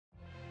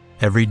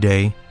Every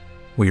day,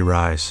 we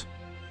rise,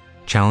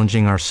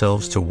 challenging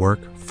ourselves to work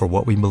for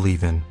what we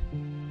believe in.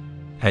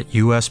 At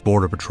U.S.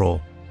 Border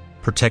Patrol,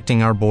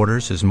 protecting our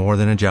borders is more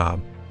than a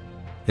job.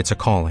 It's a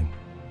calling.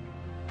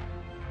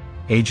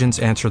 Agents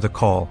answer the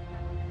call,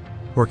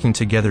 working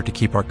together to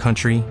keep our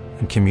country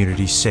and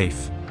communities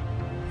safe.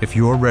 If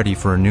you are ready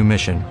for a new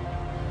mission,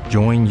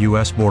 join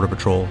U.S. Border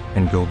Patrol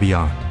and go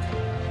beyond.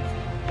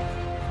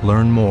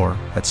 Learn more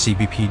at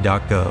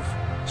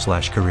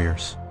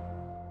cbp.gov/careers.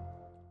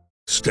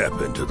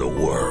 Step into the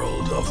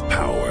world of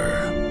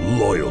power,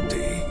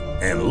 loyalty,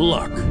 and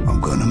luck. I'm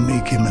gonna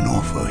make him an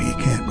offer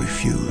he can't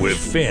refuse. With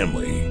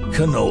family,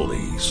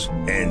 cannolis,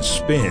 and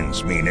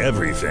spins mean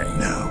everything.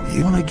 Now,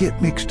 you wanna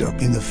get mixed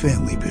up in the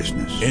family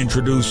business.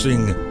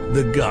 Introducing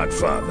The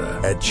Godfather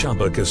at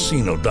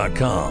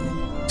ChumbaCasino.com.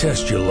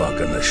 Test your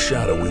luck in the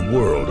shadowy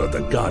world of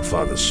The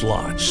Godfather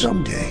slot.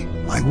 Someday,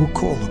 I will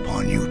call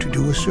upon you to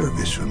do a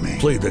service for me.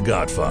 Play The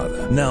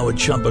Godfather now at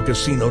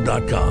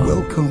ChumbaCasino.com.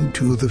 Welcome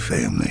to the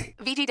family.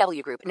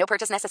 VGW Group. No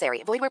purchase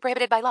necessary. Void where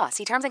prohibited by law.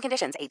 See terms and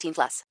conditions.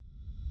 18+.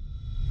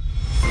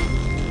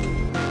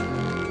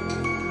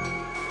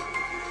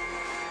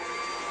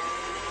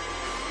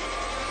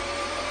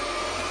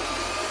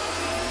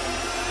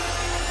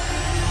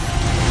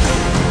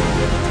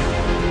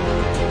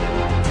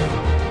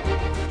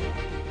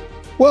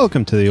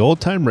 Welcome to the Old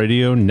Time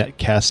Radio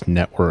Netcast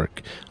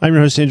Network. I'm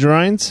your host, Andrew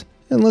Rines,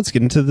 and let's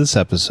get into this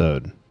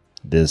episode.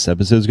 This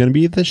episode is going to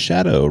be The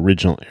Shadow.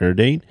 Original air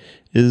date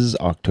is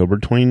October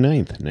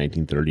 29th,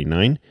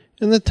 1939,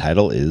 and the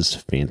title is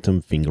Phantom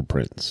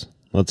Fingerprints.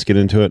 Let's get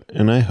into it,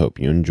 and I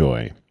hope you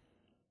enjoy.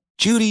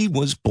 Judy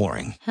was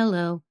boring.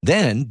 Hello.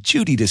 Then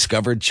Judy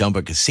discovered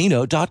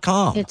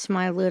ChumbaCasino.com. It's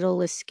my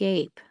little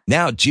escape.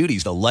 Now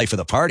Judy's the life of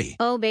the party.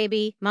 Oh,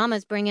 baby,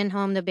 mama's bringing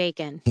home the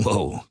bacon.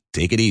 Whoa,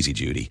 take it easy,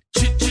 Judy.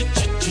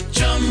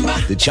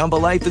 The Chumba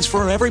life is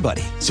for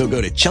everybody. So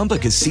go to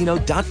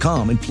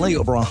ChumbaCasino.com and play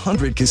over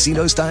 100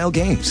 casino-style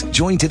games.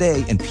 Join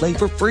today and play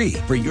for free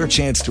for your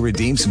chance to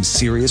redeem some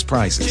serious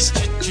prizes.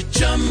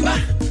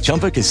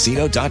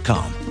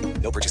 ChumbaCasino.com.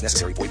 No purchase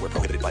necessary. Void where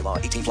prohibited by law.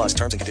 18+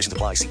 terms and conditions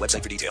apply. See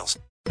website for details.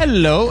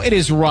 Hello, it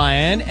is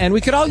Ryan, and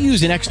we could all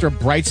use an extra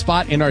bright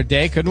spot in our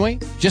day, couldn't we?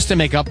 Just to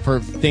make up for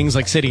things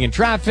like sitting in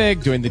traffic,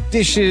 doing the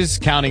dishes,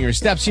 counting your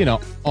steps, you know,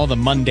 all the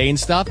mundane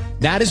stuff.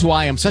 That is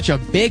why I'm such a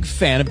big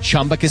fan of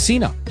Chumba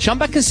Casino.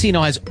 Chumba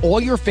Casino has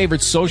all your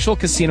favorite social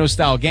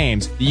casino-style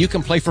games that you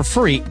can play for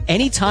free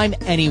anytime,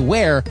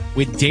 anywhere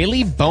with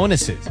daily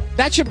bonuses.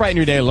 That should brighten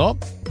your day a little.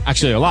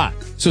 Actually, a lot.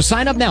 So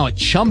sign up now at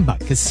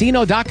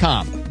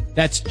ChumbaCasino.com.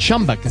 That's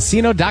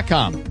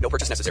ChumbaCasino.com. No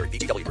purchase necessary.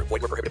 VGW Group.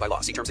 Void where prohibited by law.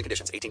 See terms and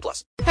conditions.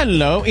 18+.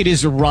 Hello, it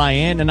is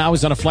Ryan, and I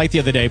was on a flight the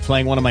other day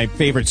playing one of my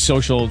favorite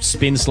social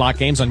spin slot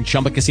games on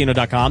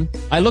ChumbaCasino.com.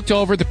 I looked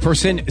over at the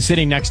person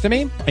sitting next to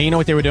me, and you know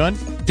what they were doing?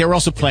 They were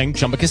also playing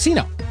Chumba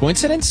Casino.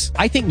 Coincidence?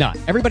 I think not.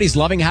 Everybody's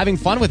loving having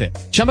fun with it.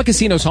 Chumba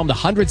Casino is home to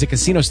hundreds of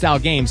casino-style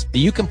games that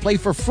you can play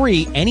for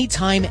free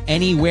anytime,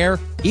 anywhere,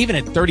 even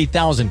at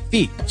 30,000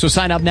 feet. So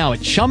sign up now at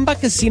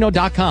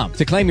ChumbaCasino.com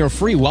to claim your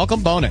free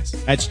welcome bonus.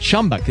 That's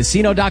ChumbaCasino.com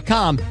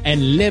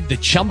and live the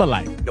Chumba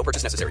life. No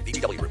purchase necessary.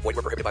 VGW Group. Void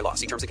where prohibited by law.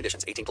 See terms and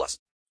conditions. 18+.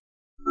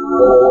 Who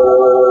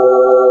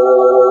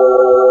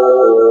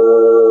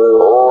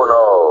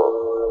knows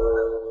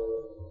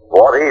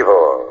what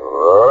evil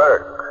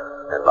lurks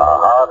in the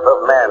hearts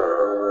of men?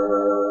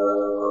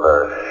 The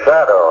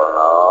shadow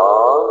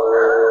knows.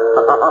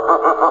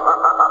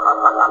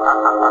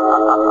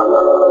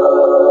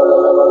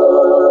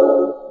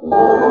 The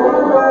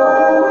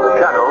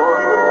shadow,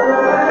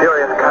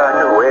 mysterious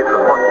character who aids the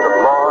forces of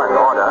law and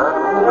order,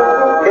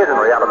 is in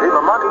reality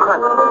Lamont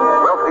Cranston,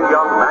 wealthy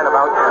young man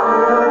about town.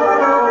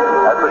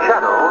 As the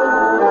shadow,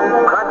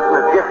 Cranston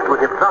is gifted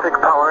with hypnotic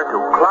power to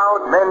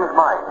cloud men's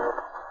minds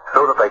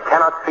so that they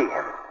cannot see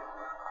him.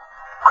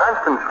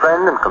 Cranston's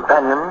friend and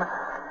companion,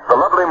 the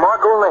lovely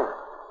Margot Lane,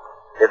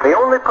 is the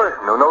only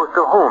person who knows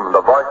to whom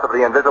the voice of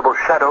the invisible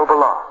shadow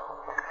belongs.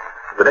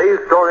 Today's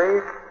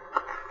story,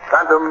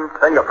 Phantom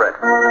Fingerprints.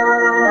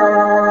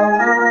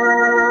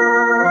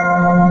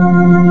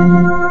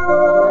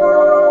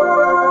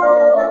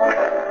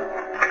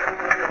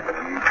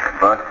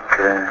 But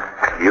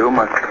you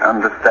must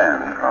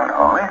understand, Lord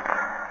Hawley,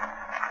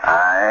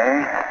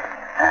 I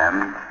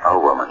am a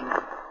woman.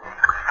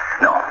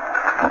 No.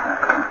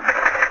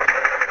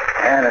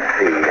 And let's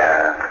see,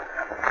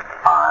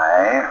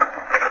 I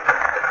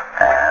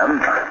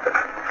am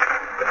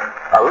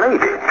a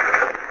lady.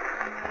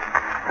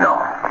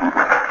 No.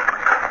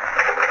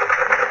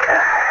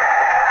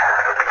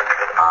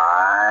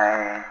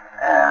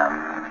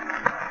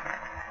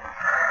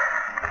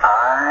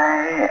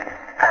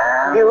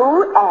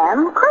 You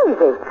am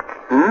crazy.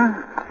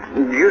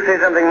 Did you say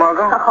something,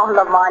 Margot? Oh,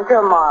 Lamont,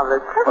 you're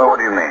marvelous. Well, what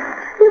do you mean?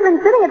 You've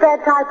been sitting at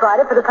that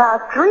typewriter for the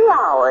past 3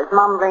 hours,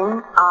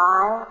 mumbling,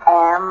 I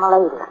am a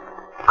lady.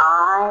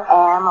 I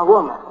am a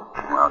woman.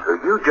 Well, so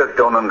you just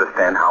don't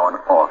understand how an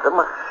author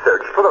must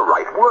search for the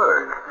right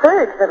word.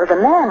 Search? That was a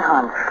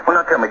manhunt. Well,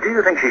 now tell me, do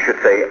you think she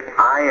should say,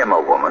 I am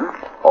a woman,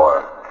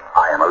 or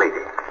I am a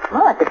lady?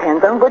 Well, it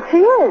depends on what she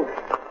is.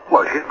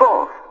 Well, she's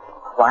both.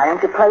 Why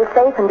don't you play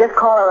safe and just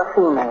call her a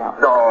female?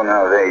 Oh,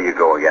 now, there you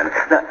go again.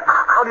 Now,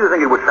 how do you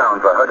think it would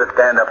sound for her to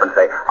stand up and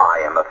say, I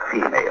am a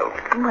female?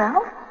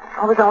 Well,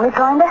 I was only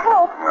trying to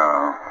help.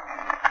 Oh.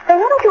 Hey,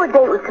 haven't you a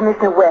date with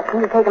Commissioner Weston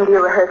to take him to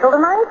your rehearsal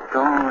tonight?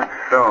 Oh,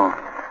 so.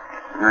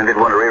 I did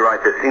want to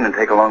rewrite this scene and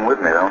take along with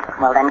me, though.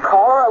 Well, then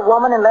call her a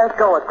woman and let us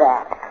go at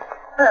that.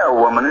 A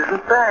woman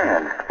isn't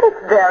bad.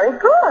 It's very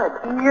good.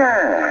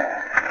 Yes.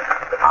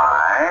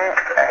 I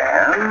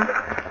am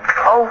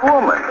a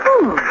woman.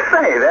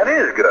 Say, that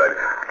is good.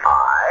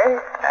 I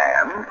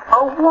am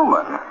a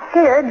woman.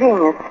 Here,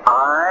 genius.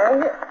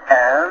 I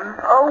am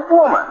a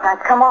woman. Now,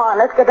 come on,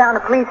 let's get down to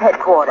police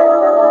headquarters. All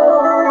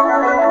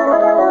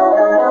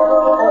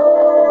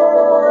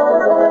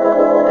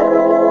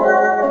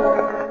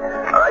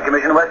right,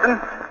 Commissioner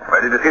Weston,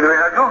 ready to see the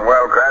rehearsal?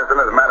 Well, Cranston,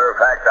 as a matter of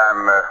fact,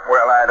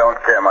 I don't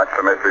care much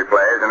for mystery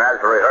plays, and as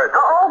for rehearsal...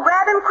 Oh,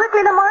 grab him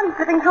quickly, Lamont. He's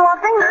slipping through our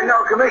fingers.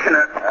 No,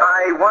 Commissioner,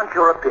 I want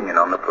your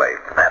opinion on the play.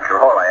 After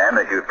all, I am,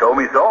 as you've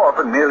told me so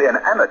often, merely an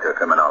amateur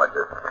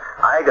criminologist.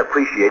 I'd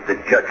appreciate the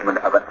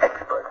judgment of an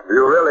expert. Do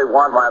you really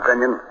want my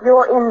opinion?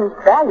 Your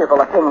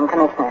invaluable opinion,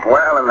 Commissioner.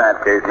 Well, in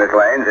that case, Miss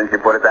Lane, since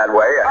you put it that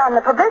way... And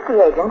the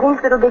publicity agent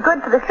thinks it'll be good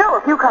for the show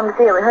if you come to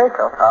see a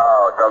rehearsal.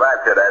 Oh, so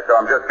that's it, eh? So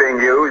I'm just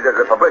being used as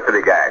a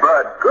publicity gag.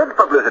 But good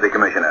publicity,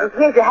 Commissioner.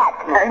 Here's your hat.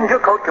 And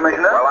your coat,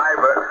 Commissioner. Well,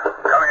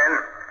 come in.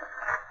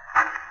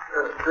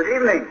 Good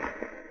evening.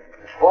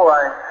 Oh,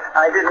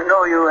 I didn't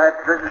know you had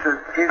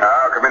visitors, Chief.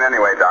 Oh, come in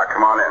anyway, Doc.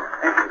 Come on in.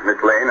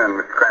 Miss Lane and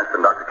Mr.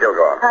 Cranston, Dr.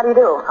 Kilgore. How do you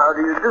do? How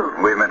do you do?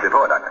 We've met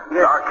before, Doctor.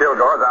 Yes. Doc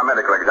Kilgore is our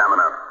medical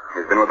examiner.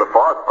 He's been with the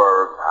force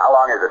for... How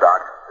long is it,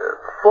 Doc?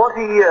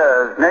 40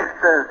 years. Next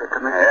Thursday,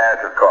 Commissioner.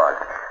 Yes, of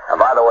course. And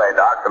by the way,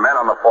 Doc, the men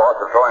on the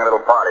force are throwing a little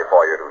party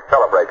for you to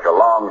celebrate your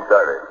long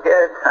service.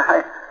 Yes,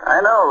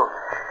 I know.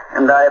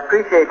 And I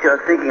appreciate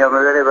your thinking of me,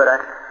 really, but I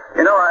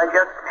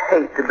just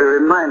hate to be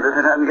reminded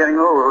that I'm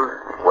getting old.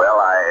 Well,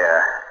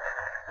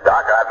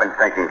 Doc, I've been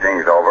thinking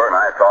things over, and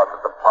I thought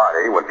that the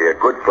party would be a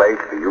good place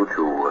for you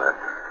to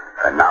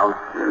announce...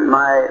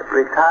 My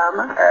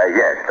retirement?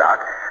 Yes, Doc.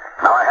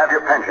 Now, I have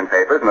your pension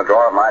papers in the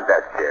drawer of my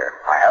desk here.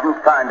 I haven't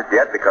signed it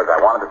yet because I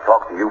wanted to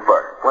talk to you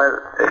first. Well,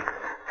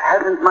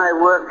 hasn't my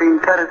work been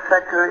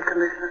satisfactory,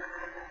 Commissioner?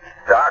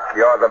 Doc,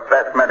 you're the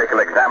best medical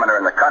examiner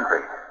in the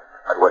country.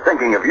 But we're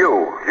thinking of you.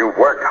 You've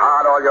worked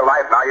hard all your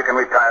life. Now you can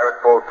retire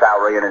at full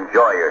salary and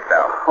enjoy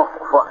yourself. Oh,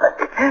 why?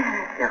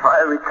 If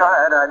I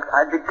retired,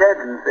 I'd be dead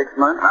in 6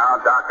 months. Now,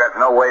 Doc, that's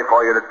no way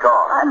for you to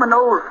talk. I'm an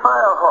old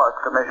fire horse,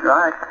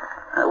 Commissioner.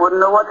 I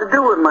wouldn't know what to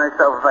do with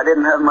myself if I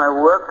didn't have my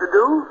work to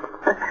do.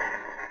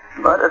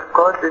 But, of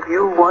course, if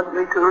you want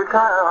me to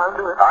retire, I'll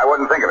do it. I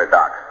wouldn't think of it,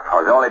 Doc.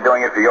 I was only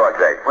doing it for your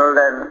sake. Well,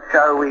 then,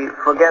 shall we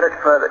forget it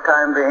for the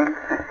time being?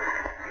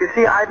 You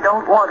see, I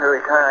don't want to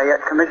retire yet,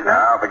 Commissioner.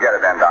 No, forget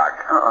it then, Doc.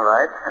 All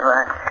right.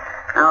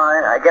 Now,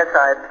 I guess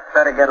I'd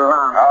better get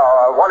along.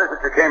 Oh, what is it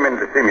you came in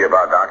to see me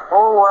about, Doc?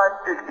 Oh, I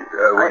didn't.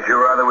 Would you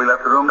rather we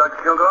left the room, Dr.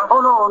 Kilgore?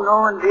 Oh,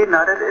 no, indeed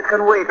not. It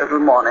can wait until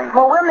morning.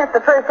 Well, we'll miss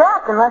the first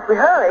act unless we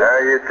hurry.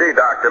 You see,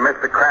 Doctor,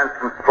 Mr.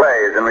 Cranston's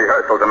play is in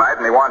rehearsal tonight,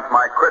 and he wants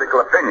my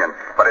critical opinion.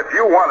 But if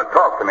you want to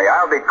talk to me,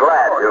 I'll be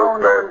glad to.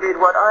 No, indeed.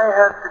 What I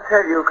have to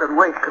tell you can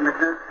wait,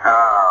 Commissioner.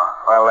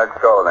 Well, let's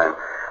go then.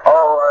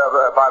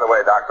 By the way,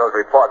 Doc, those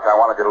reports I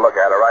wanted you to look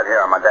at are right here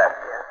on my desk.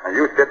 Now,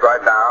 you sit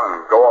right down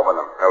and go over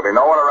them. There'll be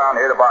no one around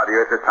here to bother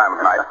you at this time of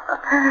night.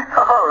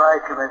 All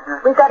right, Commissioner.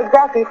 We've got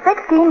exactly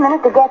 16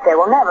 minutes to get there.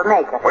 We'll never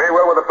make it. We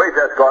will with a police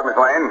escort, Miss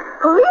Lane.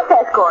 Police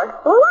escort?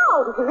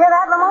 Whoa, did you hear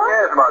that, Lamont?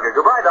 Yes, Margaret.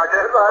 Goodbye,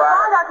 Doctor.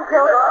 Bye, Dr.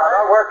 Kilgore.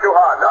 Don't work too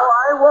hard, No, Doc.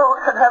 I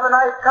won't. And have a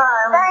nice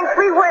time. Thanks,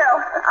 we will.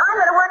 I'm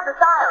going to work the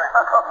siren.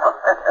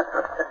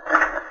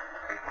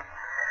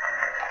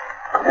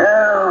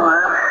 Well,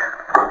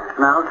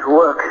 now to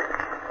work.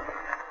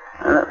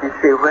 Let me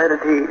see, where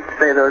did he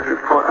say those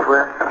reports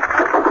were?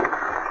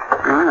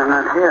 No, they're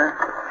not here.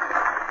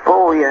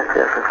 Oh, yes,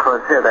 of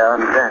course, here they are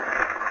on the desk.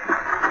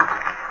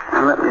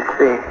 Now, let me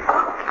see.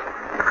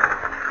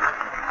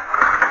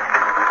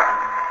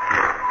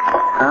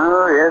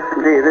 Oh, yes,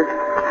 indeed. This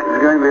is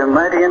going to be a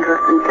mighty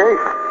interesting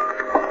case.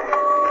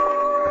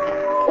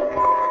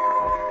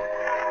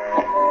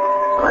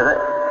 Well,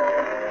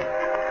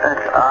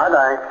 that's odd.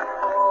 I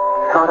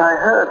thought I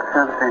heard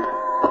something.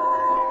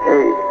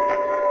 Hey,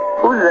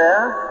 who's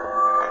there?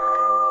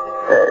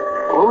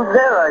 Who's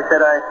there? I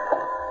said, I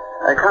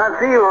can't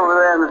see you over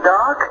there in the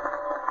dark.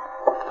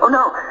 Oh,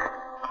 no.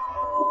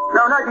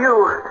 No, not you.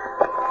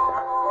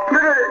 No,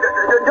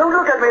 don't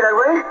look at me that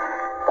way.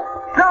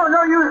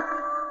 No, you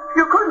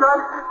couldn't.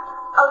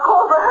 I'll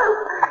call for help.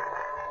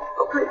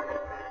 Oh,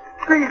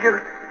 please, you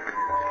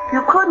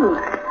couldn't.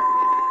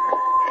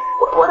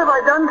 What have I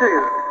done to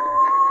you?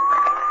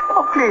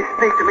 Oh, please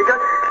speak to me.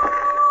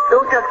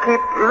 Don't just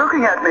keep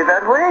looking at me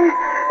that way.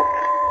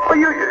 Oh,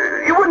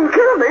 you wouldn't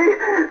kill me.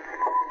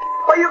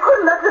 Oh, you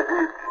couldn't.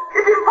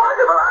 It's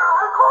impossible.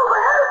 I'll call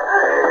for help.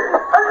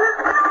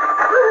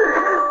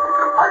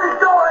 This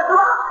door is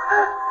locked.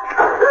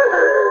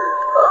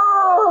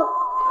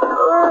 Oh.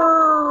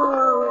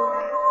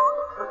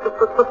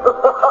 Well,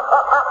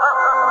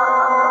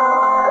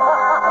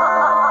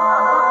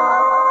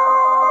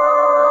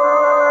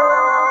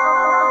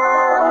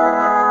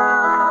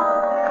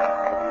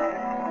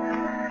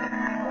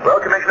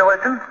 Commissioner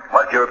Weston,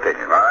 what's your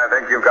opinion? Well, I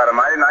think you've got a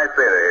mighty nice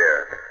theater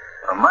here.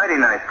 A mighty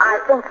nice... I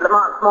think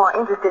Lamont's more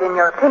interested in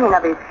your opinion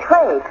of his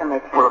trade,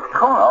 Commissioner. Well, of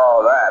course. Oh,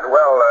 that.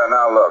 Well,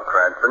 now look,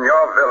 Cranston,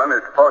 your villain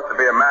is supposed to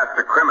be a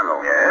master criminal.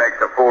 Yes? He makes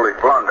a foolish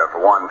blunder,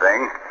 for one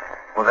thing.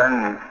 Well,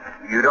 then,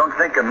 you don't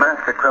think a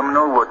master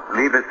criminal would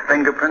leave his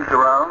fingerprints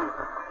around,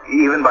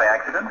 even by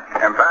accident?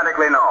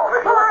 Emphatically, no.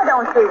 Well, I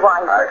don't see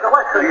why.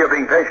 So you're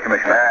being paged,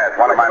 Commissioner? Yes,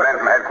 one of my men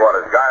from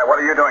headquarters. Guy, what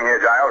are you doing here,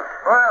 Giles?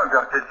 Well,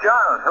 Dr.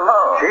 Giles,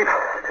 hello. Chief,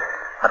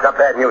 I've got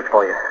bad news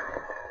for you.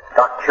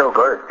 Doc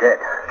Kilgore is dead.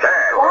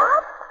 Dead?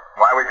 What?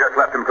 Why, we just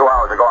left him 2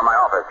 hours ago in my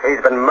office.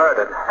 He's been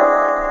murdered.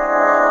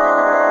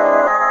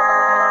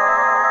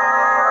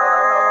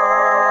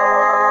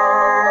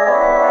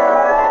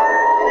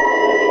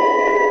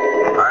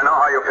 I know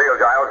how you feel,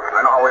 Giles.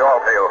 I know how we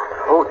all feel.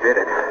 Who did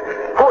it?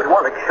 Who would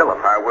want to kill him?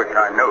 I wish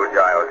I knew,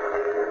 Giles.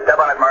 Step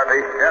on it, Murphy.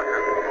 Yes,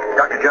 sir.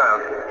 Dr.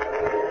 Giles,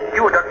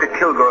 you were Dr.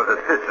 Kilgore's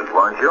assistant,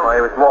 weren't you? Oh,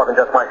 he was more than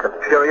just my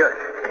superior.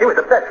 He was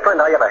the best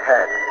friend I ever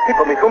had. He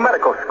put me through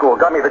medical school,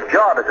 got me the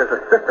job as his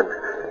assistant.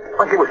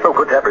 Well, he was so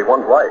good to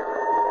everyone. Why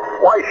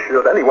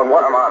should anyone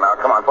want... Come on now,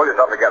 come on. Pull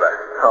yourself together.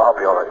 Oh, I'll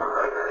be all right.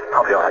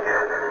 I'll be all right.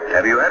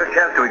 Have you had a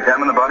chance to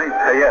examine the body?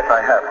 Yes, I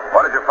have.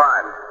 What did you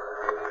find?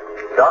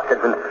 Doc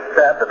had been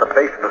stabbed at the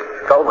base of the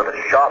skull with a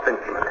sharp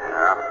instrument.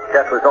 Yeah.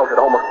 Death resulted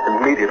almost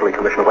immediately,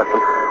 Commissioner Weston.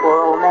 Poor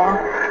old man.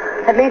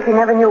 At least he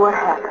never knew what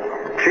happened.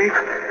 Chief,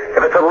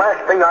 if it's the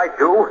last thing I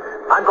do,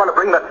 I'm going to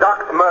bring the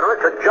Doc's murderer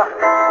to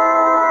justice.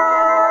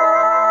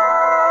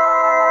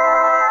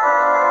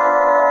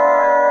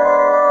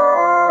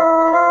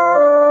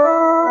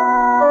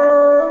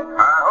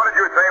 Who did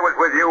you say was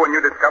with you when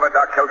you discovered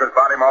Doc Kilgore's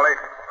body, Molly?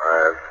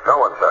 No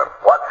one, sir.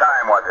 What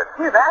time was it?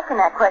 You've asked him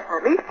that question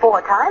at least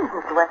 4 times,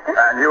 Mr. Weston.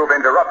 And you've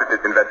interrupted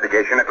this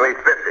investigation at least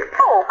 50.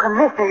 Oh,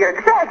 Commissioner, you're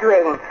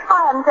exaggerating.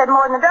 I haven't said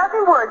more than a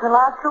dozen words in the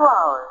last 2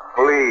 hours.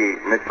 Please,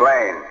 Miss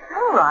Lane.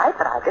 All right,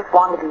 but I just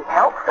wanted to be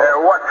helpful.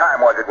 What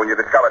time was it when you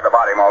discovered the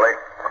body, Molly?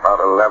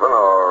 About 11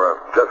 or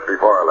just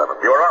before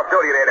 11. You were off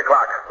duty at 8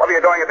 o'clock. What were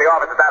you doing at the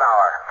office at that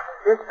hour?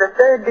 Is this the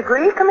 3rd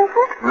degree,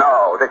 Commissioner?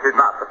 No, this is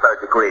not the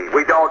 3rd degree.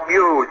 We don't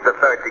use the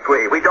 3rd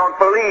degree. We don't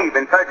believe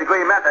in 3rd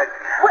degree methods.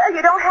 Well,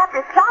 you don't have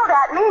to shout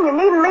at me, and you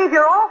needn't leave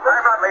your office.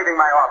 I'm not leaving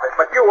my office,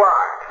 but you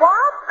are.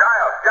 What?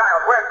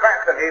 Giles, where's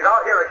Cranston? He's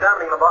out here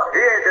examining the body.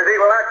 He is.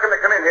 We'll ask him to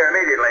come in here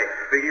immediately.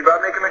 Speaking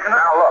about me, Commissioner?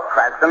 Now, look,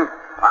 Cranston,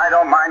 I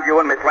don't mind you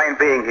and Miss Lane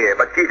being here,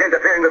 but she's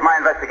interfering with my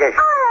investigation.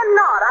 I am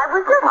not. I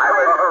was just... All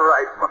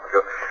right,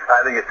 Marco.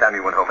 I think it's time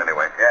you went home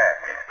anyway.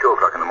 Yeah. 2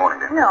 o'clock in the morning,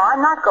 then. No,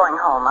 I'm not going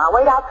home. I'll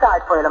wait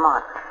outside for you,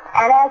 Lamont.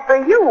 And as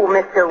for you,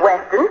 Mr.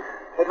 Weston,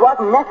 it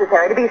wasn't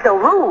necessary to be so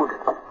rude.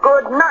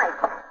 Good night.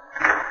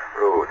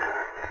 Rude.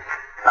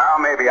 Now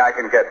maybe I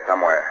can get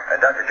somewhere.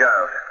 Dr.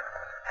 Giles,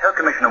 tell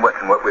Commissioner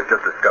Weston what we've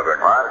just discovered.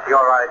 Well, it's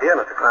your idea,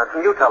 Mr.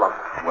 Cranston. You tell him.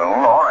 Well,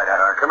 all right.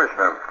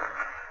 Commissioner,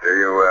 do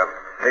you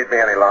need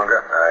me any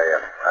longer?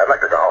 I'd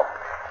like to go.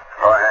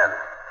 Go ahead.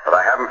 But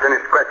I haven't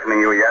finished questioning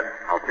you yet.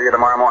 I'll see you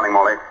tomorrow morning,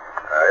 Molly.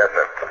 Yes,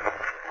 sir.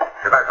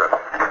 Good night, sir.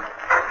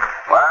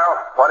 Well,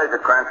 what is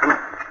it, Cranston?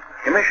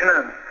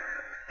 Commissioner,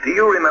 do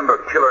you remember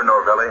Killer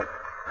Norvelli?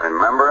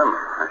 Remember him?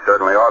 I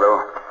certainly ought to.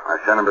 I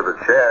sent him to the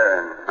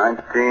chair in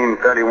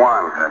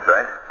 1931. That's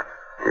right.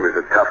 He was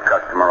a tough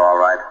customer, all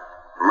right.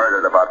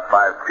 Murdered about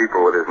 5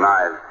 people with his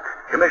knives.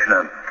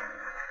 Commissioner,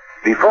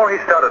 before he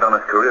started on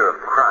his career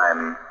of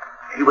crime,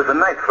 he was a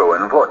night thrower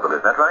in vaudeville,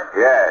 is that right?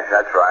 Yes,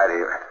 that's right.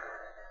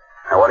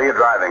 Now, what are you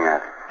driving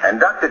at? And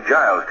Dr.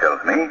 Giles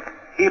tells me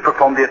he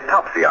performed the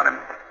autopsy on him.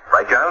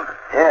 Right, Giles?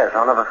 Yes,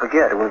 I'll never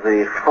forget. It was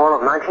the fall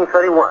of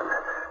 1931.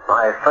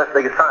 My first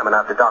big assignment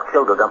after Doc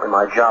Kilgore dumped me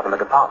my job in the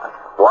department.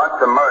 What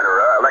the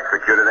murderer,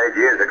 electrocuted 8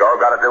 years ago,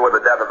 got to do with the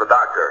death of the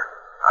doctor?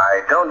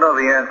 I don't know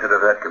the answer to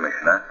that,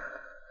 Commissioner.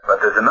 But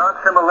there's an odd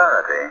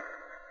similarity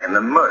in the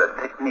murder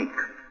technique.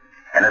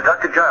 And as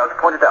Dr. Giles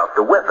pointed out,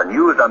 the weapon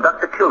used on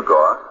Dr.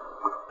 Kilgore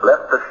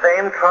left the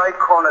same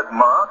tri-cornered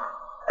mark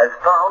as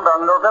found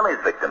on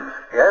Norvelli's victims.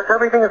 Yes,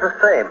 everything is the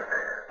same.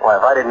 Why,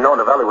 if I didn't know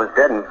Novelli was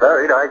dead and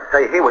buried, I'd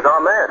say he was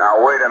our man.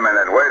 Now, wait a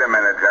minute,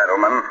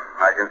 gentlemen.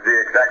 I can see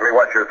exactly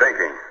what you're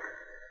thinking.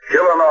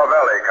 Killer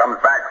Novelli comes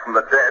back from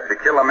the dead to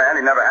kill a man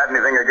he never had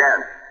anything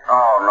against.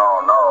 Oh,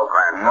 no,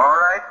 Cranston. All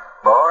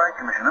right,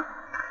 Commissioner.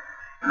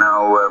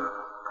 Now,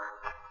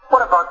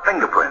 what about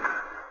fingerprints?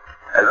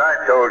 As I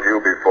told you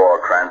before,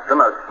 Cranston,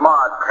 a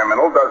smart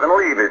criminal doesn't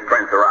leave his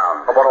prints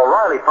around. But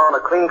O'Reilly found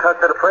a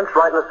clean-cut set of prints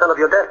right in the center of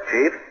your desk,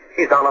 Chief.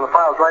 He's down on the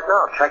files right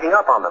now, checking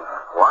up on them.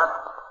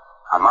 What?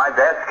 On my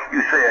desk? You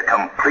say a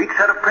complete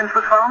set of prints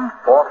was found?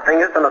 4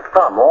 fingers and a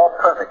thumb, all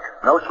perfect.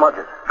 No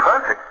smudges.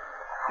 Perfect?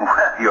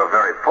 Well, you're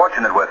very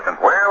fortunate, Weston.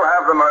 We'll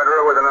have the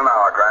murderer within an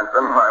hour,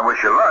 Cranston. I wish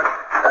you luck.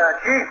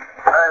 Chief,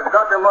 I've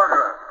got the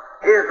murderer.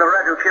 Here's the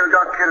rat who killed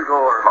Doc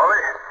Kilgore.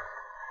 Molly?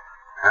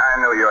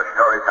 I knew your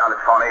story sounded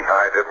phony.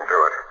 I didn't do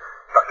it.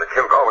 Dr.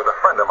 Kilgore was a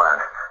friend of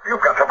mine. You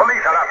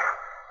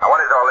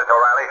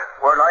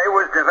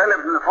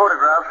developed in the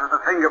photographs of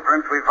the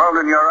fingerprints we found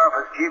in your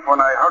office, Chief,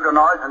 when I heard a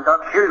noise in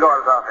Doc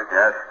Kilgore's office.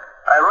 Yes?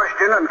 I rushed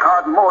in and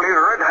caught Moley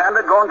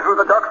red-handed going through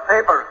the Doc's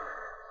papers.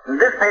 And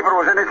this paper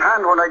was in his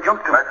hand when I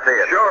jumped him. Let's see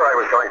it. Sure, I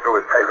was going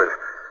through his papers.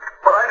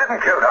 But I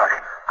didn't kill Doc.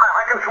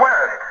 I can swear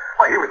it.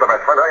 Why, he was the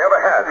best friend I ever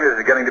had. This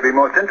is getting to be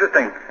most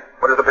interesting.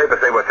 What does the paper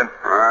say, Watson?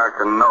 It's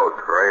a note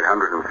for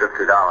 $850.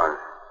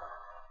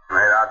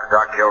 Made out to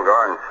Doc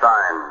Kilgore and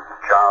signed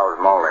Charles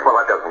Moley. Well,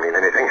 that doesn't mean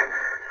anything.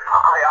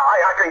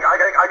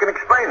 I can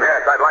explain that.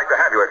 Yes, I'd like to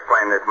have you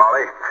explain this,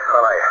 Moley.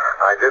 Well,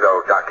 I did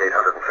owe Doc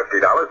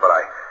 $850, but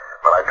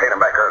I paid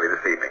him back early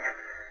this evening.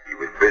 He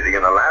was busy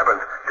in the lab and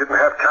didn't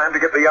have time to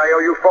get the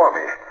IOU for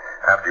me.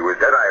 After he was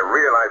dead, I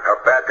realized how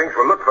bad things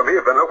would look for me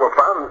if the note were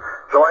found,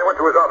 so I went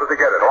to his office to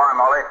get it. Go on,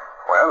 Moley.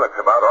 Well, that's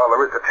about all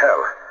there is to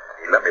tell.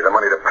 He left me the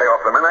money to pay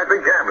off the men I'd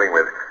been gambling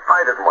with. I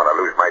didn't want to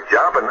lose my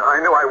job, and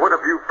I knew I would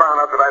if you found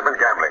out that I'd been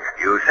gambling.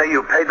 You say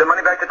you paid the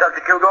money back to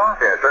Dr. Kilgore?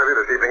 Yes, early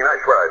this evening, and I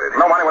swear I did.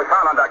 No money was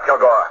found on Dr.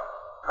 Kilgore.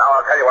 Now,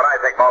 I'll tell you what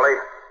I think, Moley.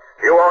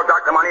 You owed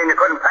Doc the money and you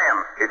couldn't pay him.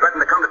 He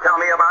threatened to come to tell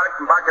me about it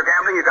and about your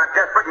gambling. You got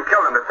desperate and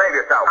killed him to save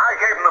yourself. I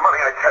gave him the money,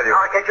 I tell you.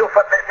 I'll get you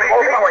for this.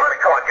 Keep away.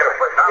 Come on, get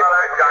away. None of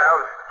that,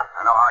 Giles.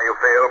 I know how you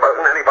feel,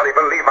 but Doesn't anybody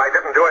believe I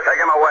didn't do it? take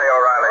him away,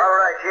 O'Reilly. All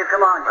right, Chief,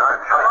 come on.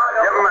 Come on,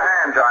 give him a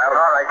hand, Giles.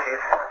 All right,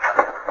 Chief.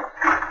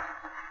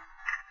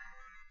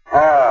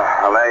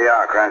 Well, there you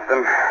are,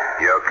 Cranston.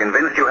 You're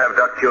convinced you have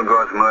Doc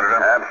Kilgore's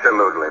murderer?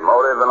 Absolutely.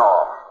 Motive and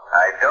all.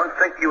 I don't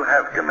think you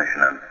have,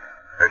 Commissioner.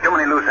 There are too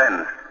many loose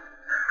ends.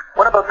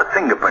 What about the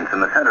fingerprints in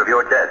the center of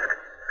your desk?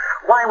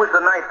 Why was the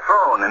knife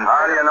thrown in...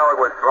 How do you know it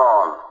was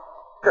thrown?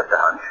 Just a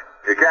hunch.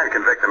 You can't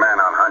convict a man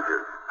on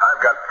hunches.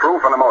 I've got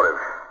proof and a motive.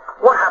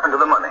 What happened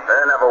to the money?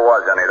 There never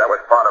was any. That was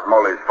part of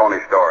Moley's phony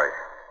story.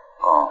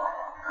 Oh,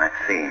 I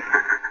see.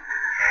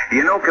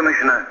 You know,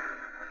 Commissioner,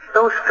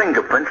 those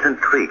fingerprints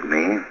intrigue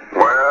me.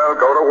 Well,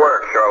 go to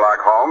work,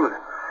 Sherlock Holmes.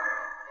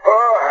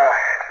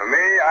 For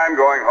me, I'm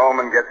going home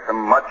and get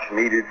some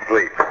much-needed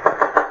sleep.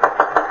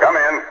 Come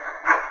in.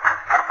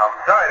 I'm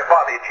sorry to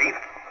bother you, Chief,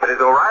 but is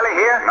O'Reilly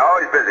here? No,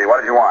 he's busy. What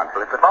did you want?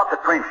 Well, it's about the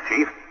prints,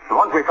 Chief. The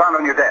ones we found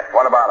on your desk.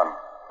 What about them?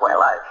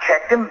 Well, I've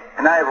checked them,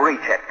 and I've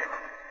rechecked them.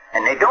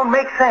 And they don't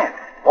make sense.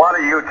 What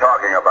are you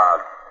talking about?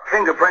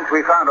 Fingerprints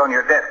we found on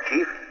your desk,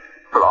 Chief,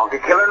 belong to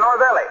Killer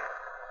Norvelli.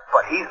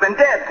 But he's been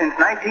dead since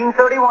 1931.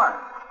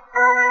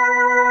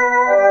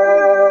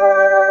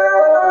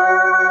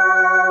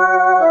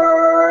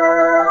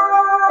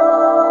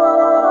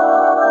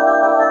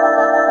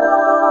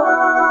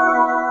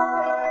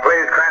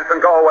 Please,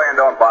 Cranston, go away and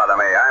don't bother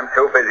me. I'm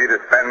too busy to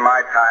spend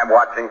my time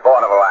watching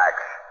vaudeville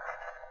acts.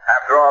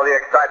 After all the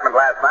excitement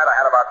last night, I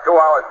had about 2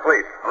 hours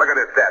sleep. Look at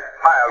this desk,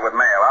 piled with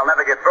mail. I'll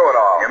never get through it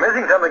all. You're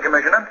missing something,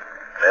 Commissioner.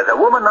 There's a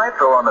woman knife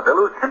thrower on the bill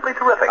who's simply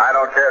terrific. I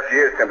don't care if she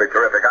is simply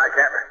terrific. I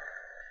can't...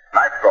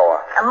 Knife thrower.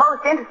 A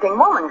most interesting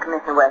woman,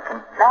 Commissioner Weston.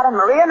 Madam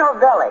Maria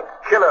Novelli.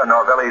 Killer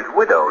Norvelli's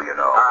widow, you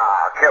know.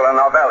 Killer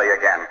Novelli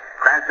again.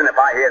 Cranston, if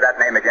I hear that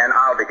name again,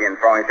 I'll begin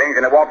throwing things,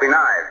 and it won't be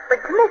knives.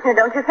 But, Commissioner,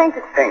 don't you think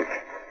that... Think.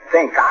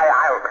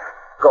 I'll...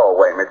 Go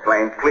away, Miss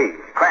Blaine, please.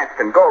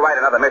 Cranston, go write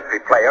another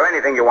mystery play or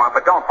anything you want,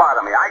 but don't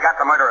bother me. I got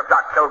the murder of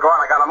Doc Kilgore,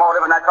 and I got a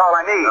motive, and that's all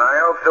I need. I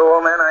hope so,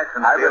 old man. I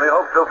sincerely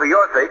hope so for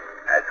your sake.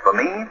 As for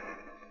me,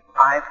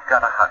 I've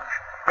got a hunch.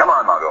 Come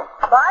on, Margot.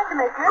 Bye,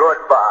 Commissioner.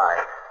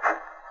 Goodbye.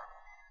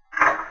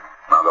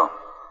 Margot,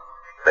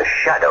 the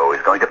Shadow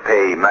is going to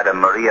pay Madame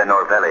Maria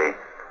Norvelli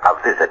a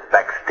visit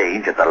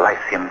backstage at the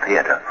Lyceum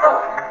Theater.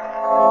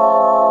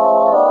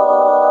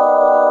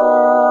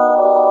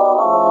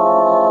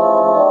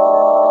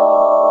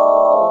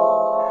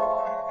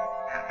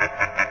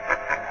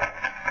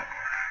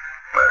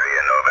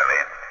 Maria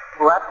Norvelli.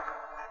 What?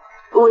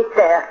 Who is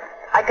there?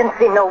 I can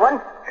see no one.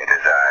 It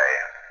is I,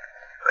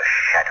 the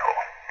Shadow.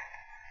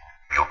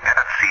 You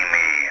cannot see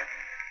me,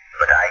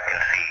 but I can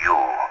see you.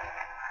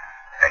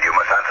 And you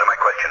must answer my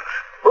questions.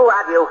 Who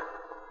are you?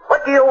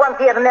 What do you want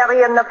here in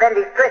Maria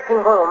Novelli's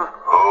dressing room?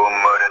 Who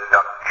murdered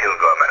Doc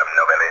Kilgore, Madame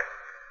Novelli?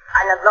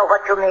 I don't know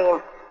what you mean.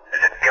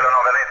 Is it Killer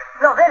Novelli?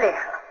 Novelli?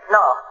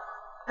 No.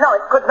 No,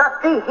 it could not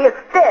be. He is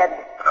dead.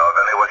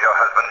 Novelli was your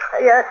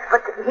husband? Yes,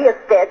 but he is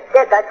dead.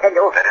 Dead, I tell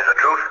you. That is the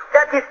truth?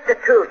 That is the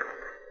truth.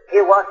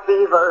 He was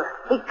evil.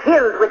 He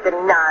killed with the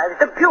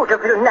knives, the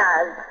beautiful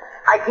knives.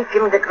 I teach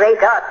him the great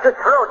art to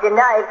throw the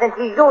knives, and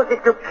he uses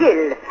it to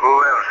kill. Who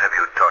else have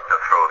you taught to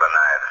throw the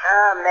knives?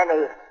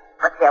 Many.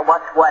 But there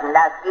was one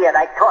last year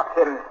I taught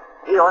him.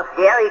 He was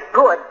very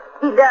good.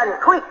 He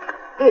learned quick.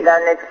 He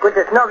learned as good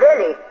as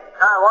Novelli.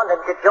 I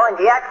wanted to join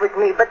the act with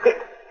me, but he...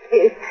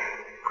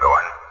 Go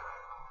on.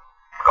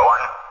 Go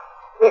on.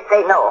 He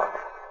say no.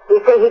 He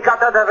say he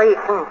got other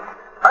reasons.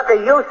 Other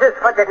uses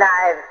for the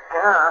knives.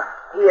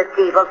 He is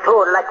evil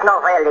too, like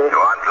Novelli.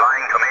 You aren't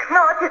lying to me?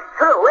 No, it is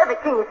true.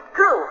 Everything is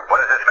true. What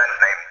is this man's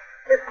name?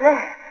 His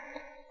name?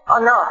 Oh,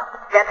 no.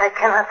 That I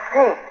cannot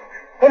say.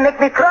 He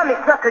make me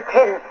promise not to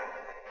tell.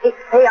 He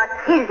say I'll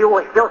kill you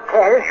if you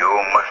tell. You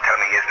must tell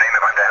me his name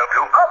if I'm to help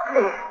you. Oh,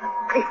 please.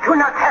 Please do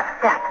not have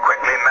that.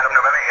 Quickly, Madame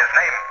Novelli, his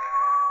name.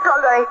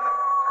 All right.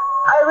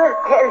 I will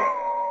tell.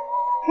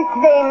 His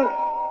name is...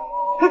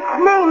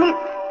 Madame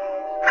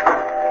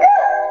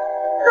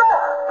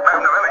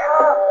Novelli.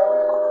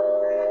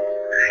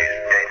 She's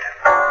dead.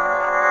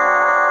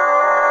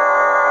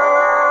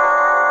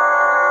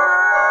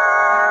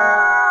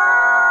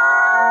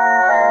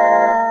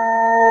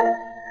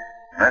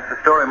 That's the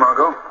story,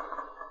 Margot.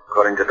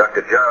 According to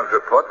Dr. Giles'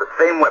 report, the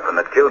same weapon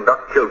that killed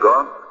Dr.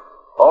 Kilgore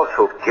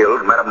also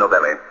killed Madame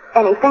Novelli.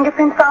 Any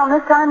fingerprints found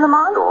this time,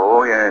 Lamont?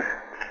 Oh, yes.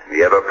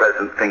 The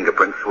ever-present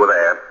fingerprints were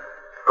there.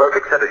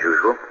 Perfect set as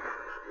usual.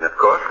 And of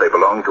course, they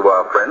belonged to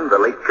our friend, the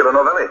late Killer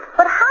Novelli.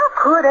 But how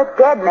could a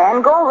dead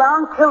man go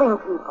around killing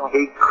people?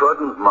 He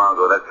couldn't,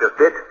 Margot. That's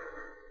just it.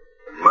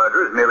 The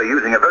murderer is merely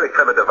using a very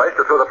clever device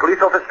to throw the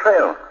police off his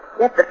trail.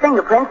 Yet the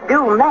fingerprints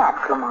do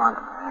match, Lamont.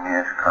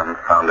 Yes,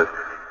 confound it.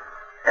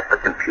 That's the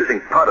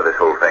confusing part of this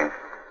whole thing.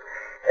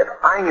 If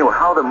I knew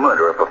how the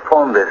murderer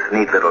performed this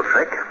neat little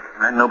trick,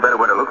 I'd know better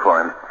where to look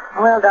for him.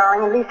 Well,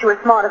 darling, at least you were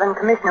smarter than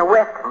Commissioner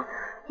Weston.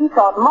 He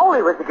thought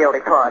Moley was the guilty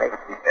party.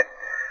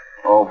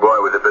 Old boy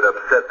was a bit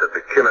upset that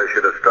the killer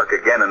should have struck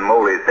again and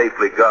Moley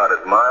safely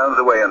guarded miles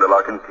away under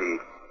lock and key.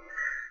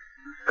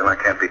 Still, I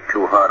can't be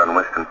too hard on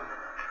Weston.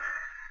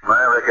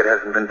 My record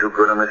hasn't been too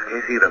good on this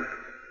case either.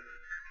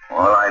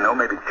 All I know,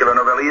 maybe Killer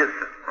Novelli is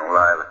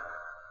alive.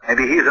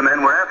 Maybe he's the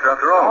man we're after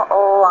all.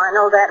 Oh, I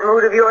know that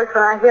mood of yours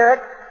when I hear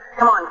it.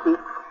 Come on,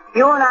 Keith.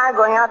 You and I are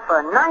going out for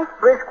a nice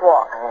brisk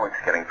walk. Oh, it's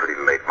getting pretty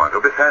late,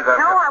 Margot. Besides,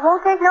 No, I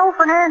won't take no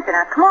for an answer.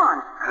 Now, come on.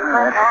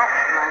 My hat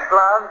and my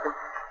gloves. And...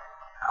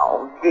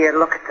 Oh, dear,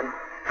 look at them.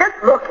 Just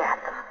look at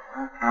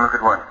them. Look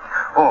at what?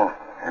 Oh,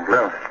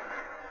 gloves.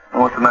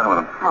 What's the matter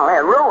with them? Oh,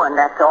 they're ruined,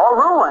 that's all.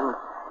 Ruined.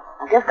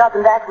 I just got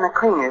them back from the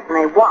cleaners, and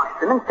they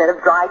washed them instead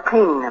of dry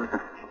cleaning them.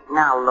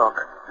 Now, look.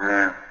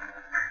 Yeah.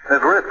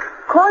 They've ripped.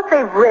 Of course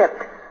they've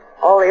ripped.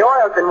 All the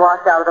oil's been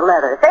washed out of the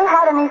leather. If they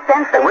had any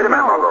sense, they'd wait a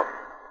minute, know. Margot.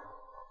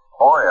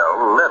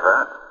 Oil,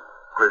 leather,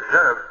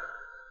 preserved.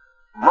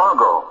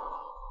 Margot,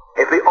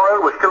 if the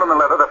oil was still in the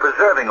leather, the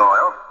preserving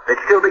oil,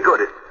 it'd still be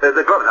good. The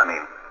gloves, I mean.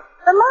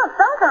 Lamont,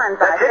 sometimes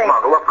I That's it, think...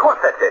 Margot. Of course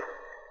that's it.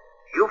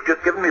 You've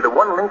just given me the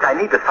one link I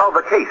need to solve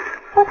the case.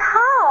 But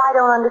how? I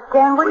don't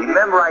understand what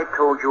Remember I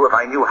told you if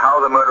I knew how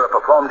the murderer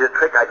performed his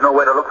trick, I'd know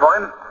where to look for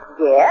him?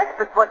 Yes,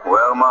 but what...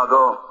 Well,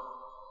 Margot,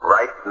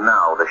 right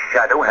now the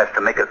shadow has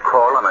to make a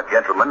call on a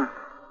gentleman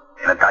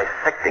in a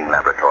dissecting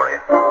laboratory.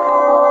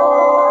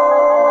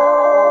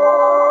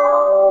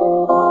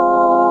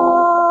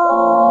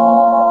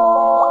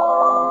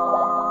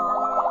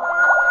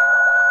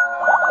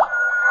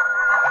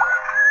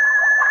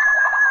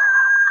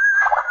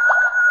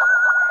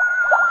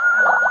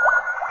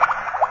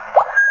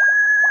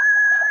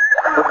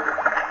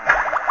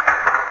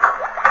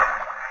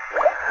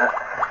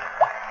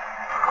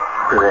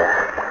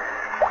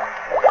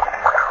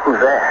 Who's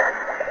there?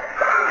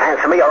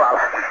 Answer me or I'll...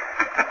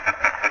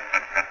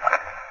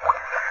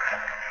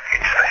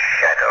 It's the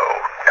shadow,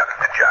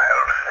 Dr.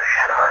 Giles. The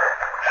shadow.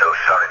 So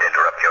sorry to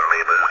interrupt your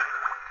labors,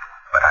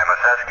 but I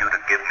must ask you to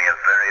give me a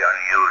very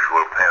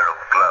unusual pair of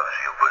gloves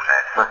you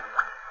possess.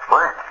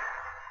 What?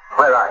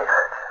 Where are you?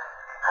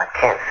 I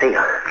can't see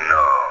you.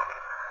 No.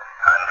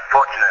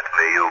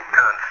 Unfortunately, you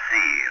can't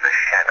see the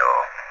shadow.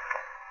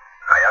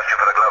 I asked you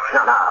for the gloves.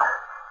 No.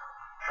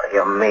 What do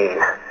you mean?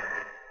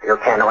 You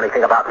can't know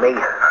anything about me. I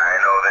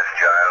know this,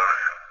 Giles.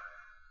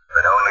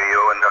 That only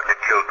you and Dr.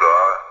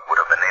 Kilgore would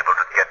have been able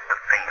to get the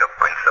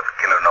fingerprints of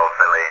Killer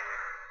Novelli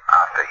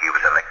after he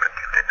was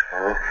electrocuted.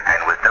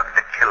 And with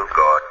Dr.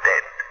 Kilgore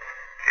dead,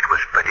 it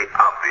was pretty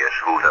obvious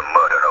who the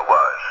murderer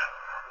was.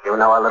 You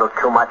know a little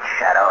too much,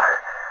 Shadow.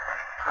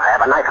 I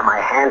have a knife in my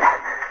hand.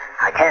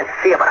 I can't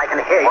see it, but I can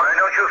hear you. Why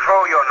don't you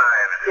throw your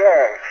knives?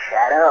 Yes,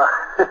 Shadow.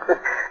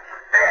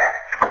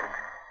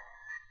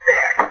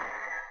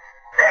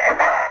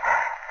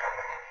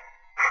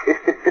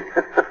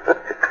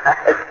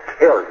 I've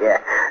killed you.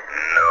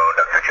 No,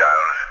 Dr.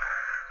 Giles.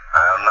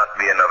 I'll not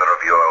be another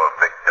of your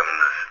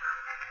victims.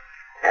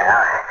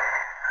 Yeah?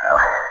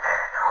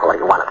 Well, what do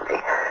you want of me?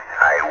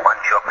 I want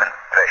your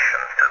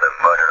confession to the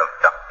murder of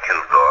Doc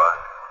Kilgore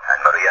and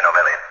Maria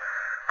Novelli.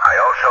 I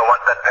also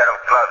want that pair of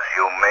gloves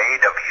you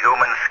made of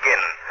human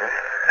skin.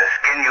 The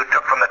skin you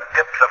took from the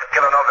tips of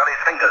Killer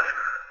Novelli's fingers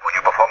when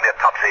you performed the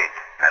autopsy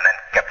and then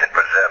kept in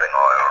preserving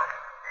oil.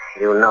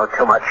 You know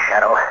too much,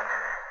 Shadow.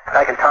 But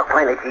I can talk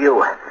plainly to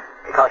you,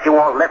 because you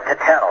won't live to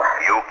tell.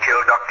 You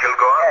killed Doc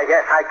Kilgore?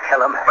 Yes, I'd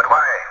kill him. But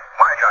why?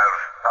 Why,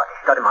 Giles? Oh, he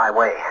stood in my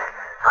way.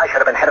 I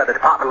should have been head of the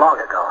department long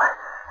ago.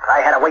 But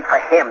I had to wait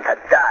for him to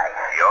die.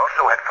 You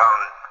also had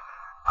found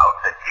out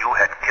that you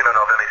had Killer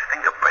Novelli's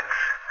fingerprints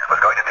and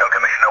was going to tell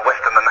Commissioner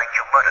Weston the night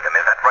you murdered him.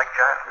 Is that right,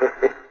 Giles?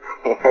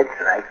 That's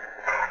right.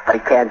 But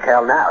he can't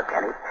tell now,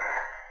 can he?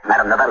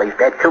 Madame Novelli's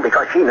dead, too,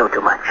 because she knew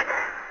too much.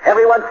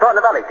 Everyone thought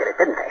Novelli did it,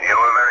 didn't they? You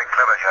were very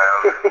clever,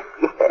 Giles.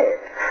 Yes.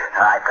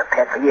 I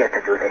prepared for years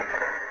to do this.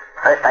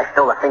 First, I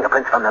stole the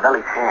fingerprints from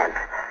Novelli's hand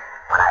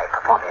when I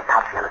performed the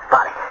autopsy on his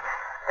body.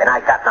 Then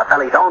I got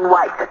Novelli's own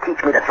wife to teach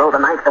me to throw the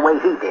knife the way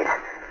he did.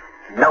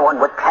 No one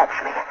would catch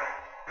me.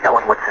 No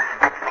one would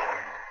suspect me.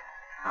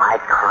 My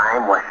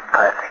crime was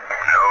perfect.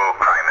 No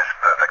crime is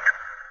perfect.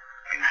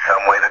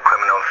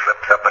 criminal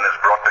slips up and is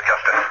brought to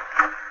justice.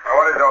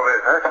 What is all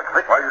this,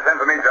 huh? Why did you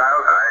send for me,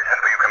 Giles? I sent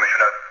for you,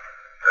 Commissioner.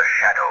 The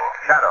Shadow.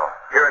 Shadow.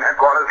 Here in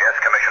headquarters? Yes,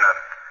 Commissioner.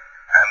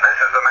 And this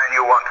is the man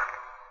you want.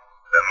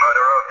 The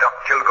murderer of Doc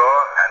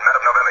Kilgore and Man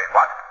of Novelli.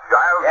 What?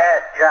 Giles?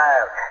 Yes,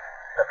 Giles.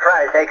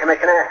 Surprise, eh,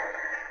 Commissioner?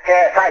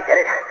 Yes, I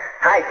did it.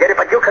 I did it,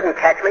 but you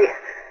couldn't catch me.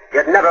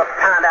 You'd never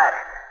found out.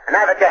 And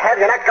now that you have,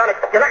 you're not gonna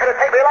take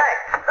me alive.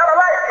 Not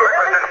alive, you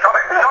hear me? Stop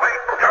it, stop it.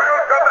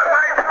 Giles, got the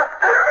knife.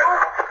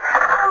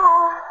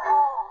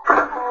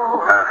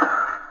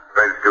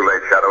 Afraid it's too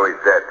late, Shadow. He's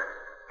dead.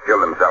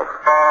 Killed himself.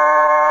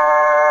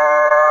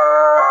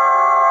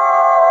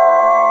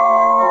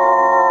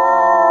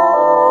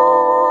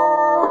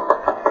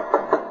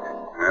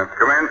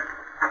 Come in.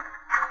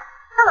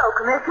 Hello,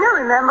 Commissioner.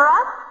 Remember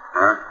us?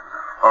 Huh?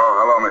 Oh,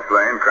 hello, Miss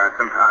Lane.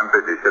 Cranston. I'm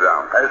busy. Sit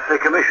down. Say,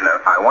 Commissioner,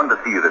 I wanted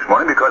to see you this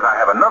morning because I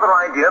have another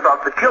idea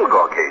about the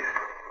Kilgore case.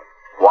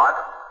 What?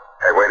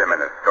 Hey, wait a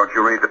minute. Don't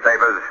you read the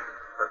papers?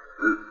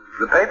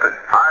 The papers?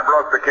 I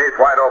broke the case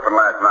wide open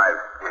last night.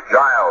 With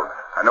Giles.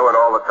 I knew it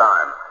all the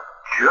time.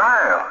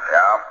 Giles?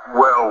 Yeah?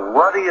 Well,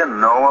 what do you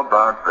know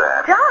about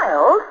that?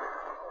 Giles?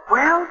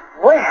 Well.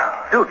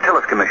 Do tell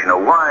us, Commissioner,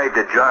 why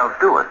did Giles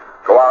do it?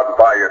 Go out and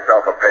buy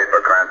yourself a paper,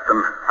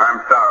 Cranston. I'm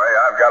sorry.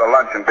 I've got a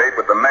luncheon date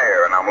with the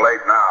mayor, and I'm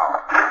late now.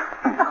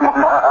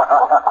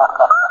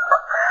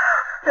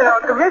 You know,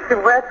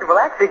 Commissioner Weston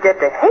will actually get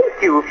to hate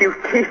you if you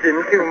tease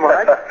him too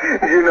much.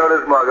 Did you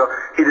notice, Margot?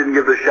 He didn't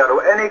give the Shadow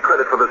any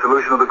credit for the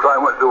solution of the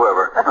crime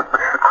whatsoever.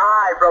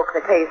 I broke the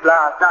case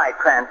last night,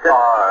 Cranston.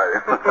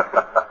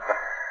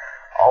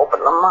 Oh, but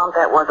Lamont,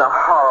 that was a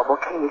horrible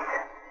case.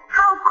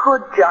 How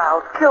could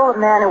Giles kill a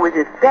man who was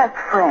his best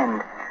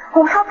friend,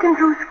 who helped him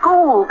through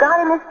school, got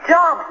him his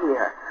job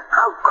here?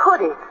 How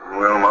could he?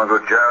 Well, Margot,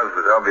 Giles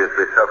was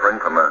obviously suffering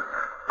from a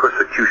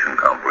persecution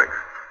complex.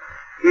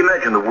 He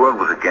imagined the world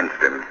was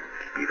against him.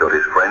 He thought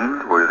his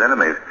friends were his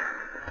enemies.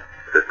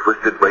 His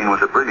twisted brain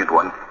was a brilliant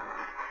one.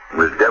 He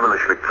was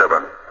devilishly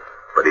clever,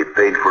 but he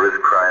paid for his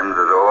crimes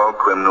as all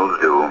criminals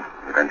do,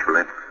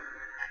 eventually.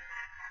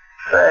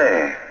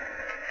 Say,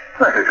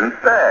 that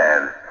isn't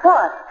bad.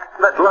 What?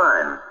 That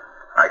line.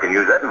 I can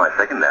use that in my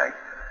second act.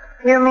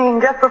 You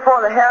mean just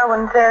before the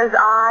heroine says,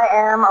 I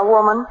am a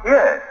woman?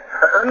 Yes.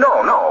 No.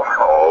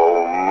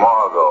 Oh,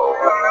 Margot.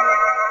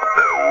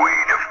 The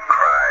weed of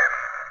crime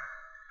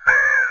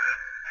bears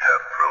the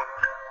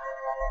fruit.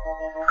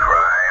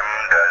 Crime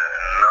does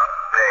not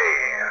pay.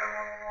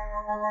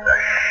 The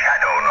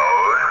Shadow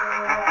knows.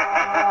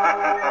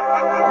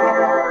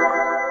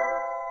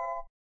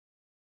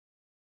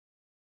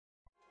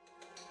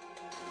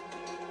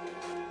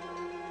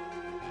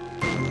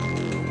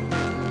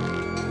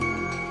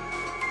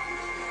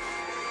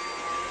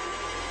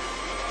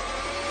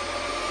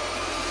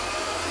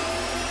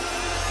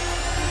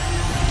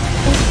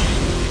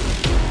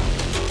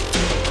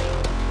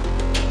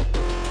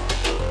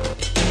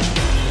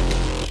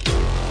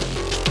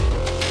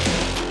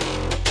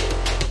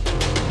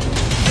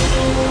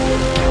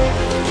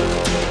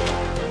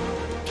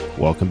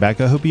 Welcome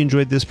back. I hope you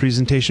enjoyed this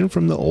presentation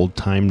from the Old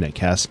Time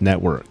Netcast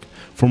Network.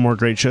 For more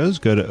great shows,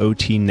 go to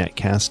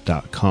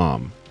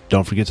otnetcast.com.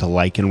 Don't forget to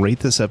like and rate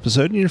this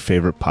episode in your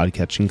favorite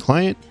podcatching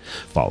client.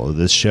 Follow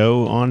this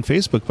show on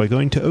Facebook by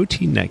going to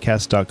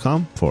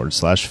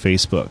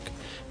otnetcast.com/Facebook.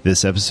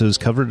 This episode is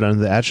covered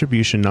under the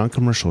Attribution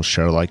Non-Commercial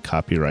Share-alike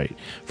copyright.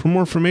 For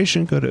more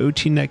information, go to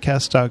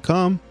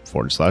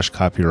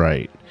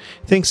otnetcast.com/copyright.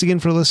 Thanks again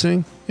for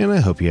listening, and I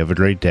hope you have a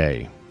great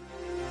day.